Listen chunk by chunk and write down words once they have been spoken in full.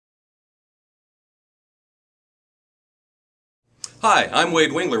Hi, I'm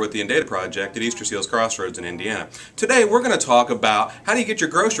Wade Wingler with the INDATA project at Easter Seals Crossroads in Indiana. Today we're going to talk about how do you get your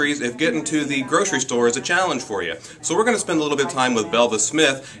groceries if getting to the grocery store is a challenge for you. So we're going to spend a little bit of time with Belva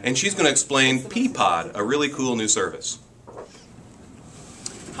Smith, and she's going to explain Peapod, a really cool new service.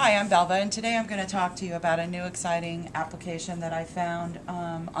 Hi, I'm Belva, and today I'm going to talk to you about a new exciting application that I found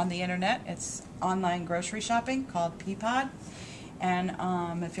on the internet. It's online grocery shopping called Peapod.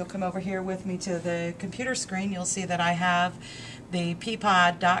 And if you'll come over here with me to the computer screen, you'll see that I have the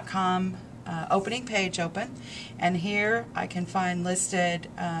peapod.com opening page open. And here I can find listed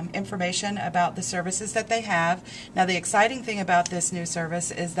information about the services that they have. Now, the exciting thing about this new service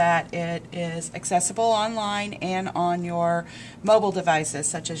is that it is accessible online and on your mobile devices,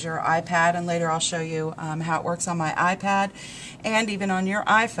 such as your iPad, and later I'll show you how it works on my iPad, and even on your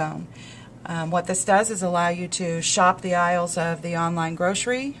iPhone. What this does is allow you to shop the aisles of the online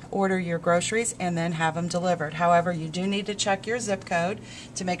grocery, order your groceries, and then have them delivered. However, you do need to check your zip code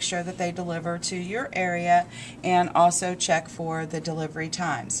to make sure that they deliver to your area, and also check for the delivery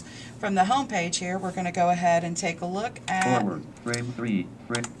times. From the home page here, we're going to go ahead and take a look at... Frame 3.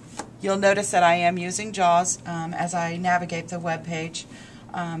 You'll notice that I am using JAWS as I navigate the web page.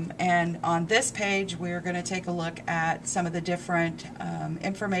 And on this page we're going to take a look at some of the different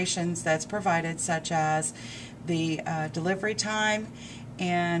informations that's provided, such as the delivery time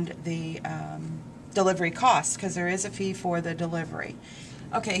and the delivery cost, because there is a fee for the delivery.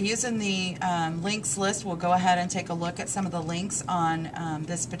 Okay, using the links list, we'll go ahead and take a look at some of the links on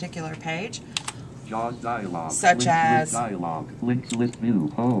this particular page. JAWS dialog. Such links as list dialog. Links list view.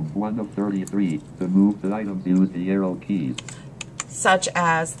 Home 1 of 33. To move the items, use the arrow keys. Such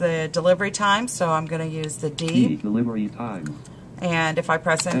as the delivery time, so I'm going to use the D. Delivery time. And if I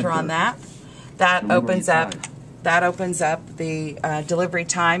press enter on that, opens up the delivery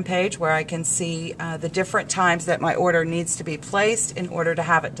time page, where I can see the different times that my order needs to be placed in order to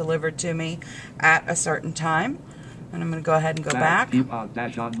have it delivered to me at a certain time. And I'm going to go ahead and go back.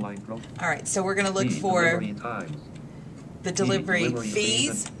 Alright, so we're going to look for the delivery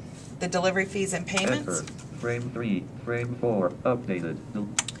fees, and payments. Enter. Frame 3, frame 4, updated.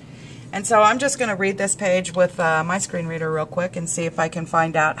 And so I'm just going to read this page with my screen reader real quick and see if I can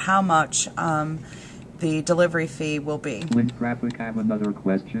find out how much the delivery fee will be. Link graphic. Have another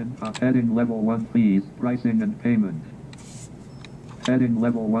question. Heading level 1, please. Pricing and payment. Heading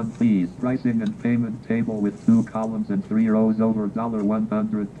level 1, please. Pricing and payment table with 2 columns and 3 rows over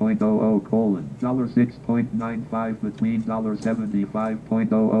 $100.00 colon $6.95 between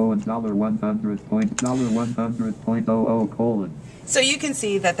 $75.00 and $100.00 colon. So you can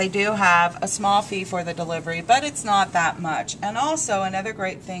see that they do have a small fee for the delivery, but it's not that much. And also another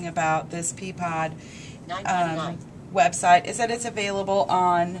great thing about this Peapod website is that it's available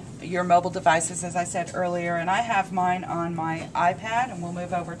on your mobile devices, as I said earlier, and I have mine on my iPad, and we'll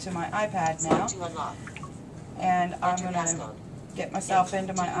move over to my iPad now. And I'm going to get myself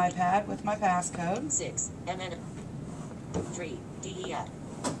into my iPad with my passcode. 6 MN 3 DEF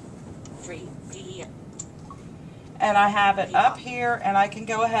 3 DEF. And I have it up here, and I can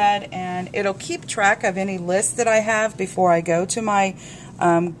go ahead and it'll keep track of any list that I have before I go to my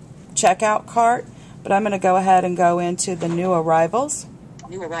checkout cart. But I'm going to go ahead and go into the new arrivals.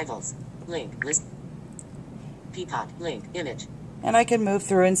 New arrivals. Link. List. Peapod. Link. Image. And I can move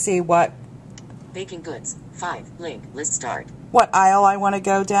through and see what baking goods. 5. Link. List start. What aisle I want to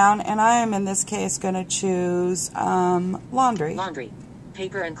go down. And I am in this case going to choose laundry. Laundry.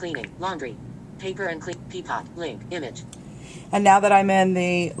 Paper and cleaning. Laundry. Paper and clean. Peapod. Link. Image. And now that I'm in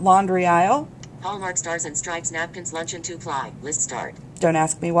the laundry aisle. Hallmark Stars and Stripes napkins, lunch and 2-ply. List start. Don't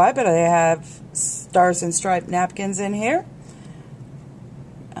ask me why, but I have Stars and Stripe napkins in here.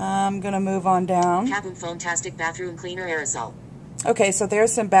 I'm going to move on down. Kaboom Foamtastic Bathroom Cleaner Aerosol. Okay, so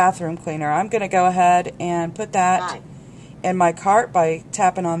there's some bathroom cleaner. I'm going to go ahead and put that in my cart by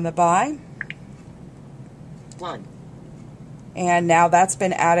tapping on the buy. 1. And now that's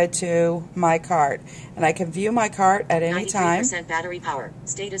been added to my cart. And I can view my cart at any time. 93% battery power.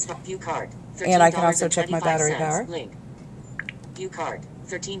 Status view cart. And I can also check my battery power. Link. View card.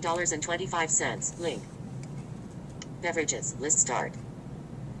 $13.25. Link. Beverages. List start.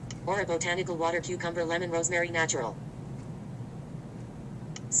 Aura Botanical Water Cucumber Lemon Rosemary Natural.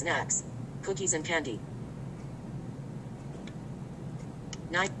 Snacks. Cookies and candy.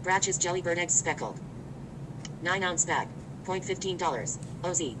 9 Bratches Jellybird Eggs Speckled. 9-ounce bag. $15.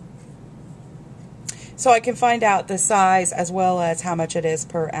 OZ. So I can find out the size as well as how much it is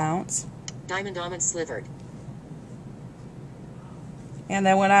per ounce. Diamond almond slivered. And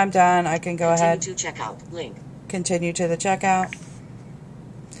then when I'm done, I can go ahead. Continue to checkout. Link. Continue to the checkout.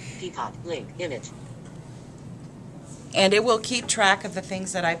 Peapod. Link. Image. And it will keep track of the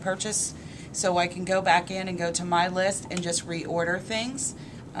things that I purchase, so I can go back in and go to my list and just reorder things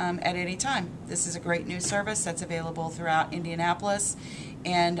at any time. This is a great new service that's available throughout Indianapolis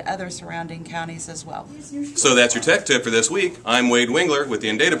and other surrounding counties as well. So that's your tech tip for this week. I'm Wade Wingler with the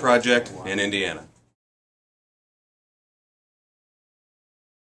INDATA Project in Indiana.